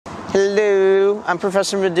Hello, I'm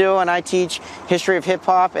Professor Medill and I teach history of hip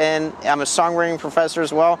hop, and I'm a songwriting professor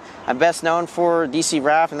as well. I'm best known for DC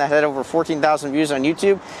Rap, and that had over 14,000 views on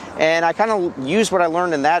YouTube. And I kind of used what I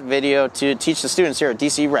learned in that video to teach the students here at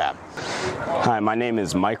DC Rap. Hi, my name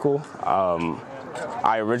is Michael.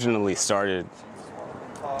 I originally started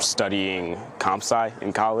studying comp sci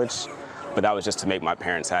in college, but that was just to make my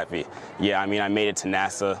parents happy. Yeah, I mean, I made it to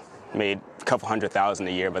NASA, made a couple $100,000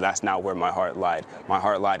 a year, but that's not where my heart lied. My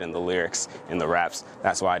heart lied in the lyrics, in the raps.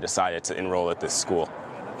 That's why I decided to enroll at this school.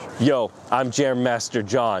 Yo, I'm Jam Master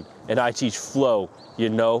John, and I teach flow, you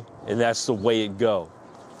know, and that's the way it go.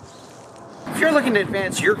 If you're looking to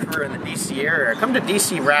advance your career in the DC area, come to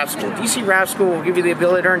DC Rap School. DC Rap School will give you the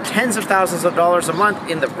ability to earn tens of thousands of dollars a month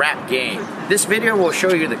in the rap game. This video will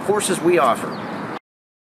show you the courses we offer.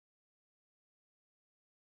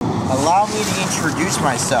 Allow me to introduce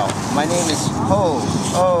myself. My name is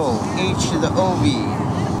H to the O-V.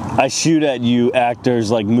 I shoot at you actors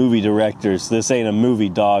like movie directors. This ain't a movie,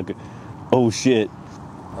 dog. Oh shit.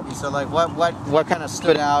 Okay, so like what kind of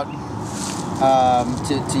stood out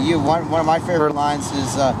to you? One of my favorite lines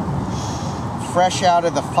is fresh out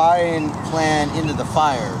of the firing plan into the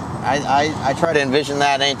fire. I try to envision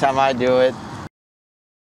that anytime I do it.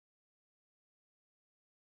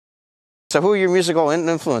 So who are your musical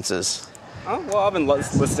influences? Oh, well, I've been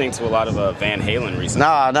listening to a lot of Van Halen recently.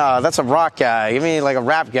 No, that's a rock guy. Give me like a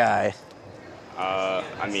rap guy.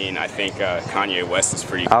 I mean, I think Kanye West is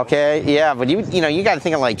pretty cool. Okay, yeah, but you got to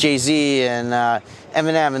think of like Jay-Z and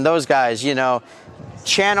Eminem and those guys, you know.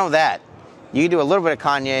 Channel that. You can do a little bit of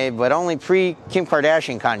Kanye, but only pre-Kim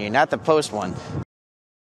Kardashian Kanye, not the post one.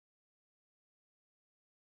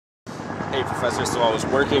 Hey, Professor, so I was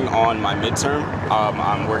working on my midterm.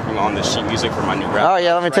 I'm working on the sheet music for my new rap. Oh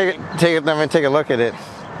yeah, let me take a look at it.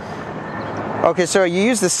 Okay, so you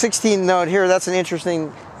use the 16th note here. That's an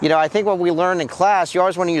interesting, I think what we learned in class, you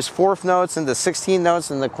always want to use fourth notes and the 16th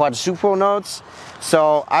notes and the quadruple notes.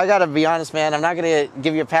 So I gotta be honest, man, I'm not gonna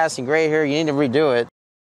give you a passing grade here. You need to redo it.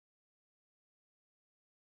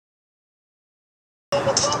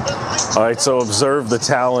 All right, so observe the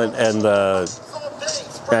talent and the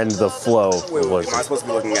flow. Wait, am I supposed to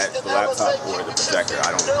be looking at the laptop or the projector?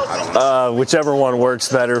 I don't know. Whichever one works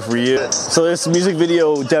better for you. So this music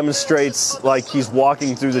video demonstrates like he's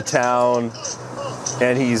walking through the town,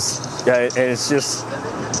 and it's just,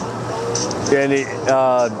 and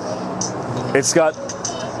it's got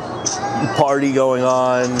party going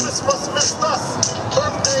on.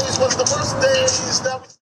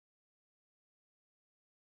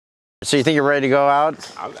 So you think you're ready to go out?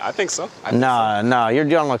 I think so. No, you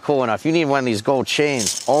don't look cool enough. You need one of these gold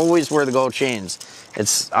chains. Always wear the gold chains.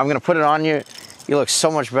 I'm gonna put it on you. You look so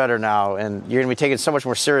much better now, and you're gonna be taken so much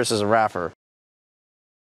more serious as a rapper.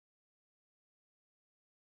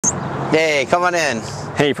 Hey, come on in.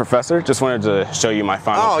 Hey, Professor, just wanted to show you my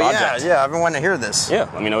final project. Yeah, I've been wanting to hear this. Yeah,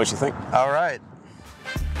 let me know what you think. All right.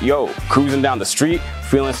 Yo, cruising down the street,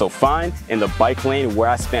 feeling so fine, in the bike lane where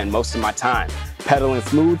I spend most of my time. Pedaling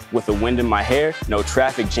smooth with the wind in my hair, no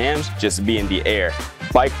traffic jams, just be in the air.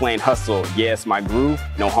 Bike lane hustle, yeah, it's my groove.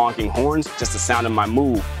 No honking horns, just the sound of my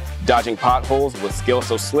move. Dodging potholes with skill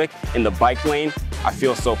so slick. In the bike lane, I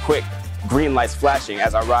feel so quick. Green lights flashing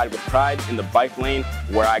as I ride with pride. In the bike lane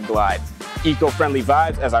where I glide. Eco-friendly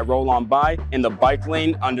vibes as I roll on by. In the bike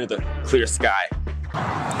lane under the clear sky.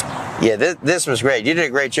 Yeah, this was great. You did a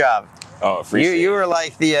great job. Oh, appreciate it. You were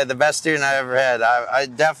like the best student I ever had. I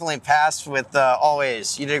definitely passed with all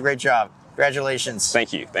A's. You did a great job. Congratulations.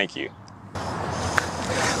 Thank you, thank you.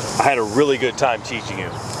 I had a really good time teaching you.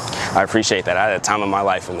 I appreciate that. I had a time of my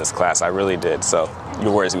life in this class. I really did. So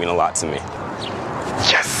your words mean a lot to me.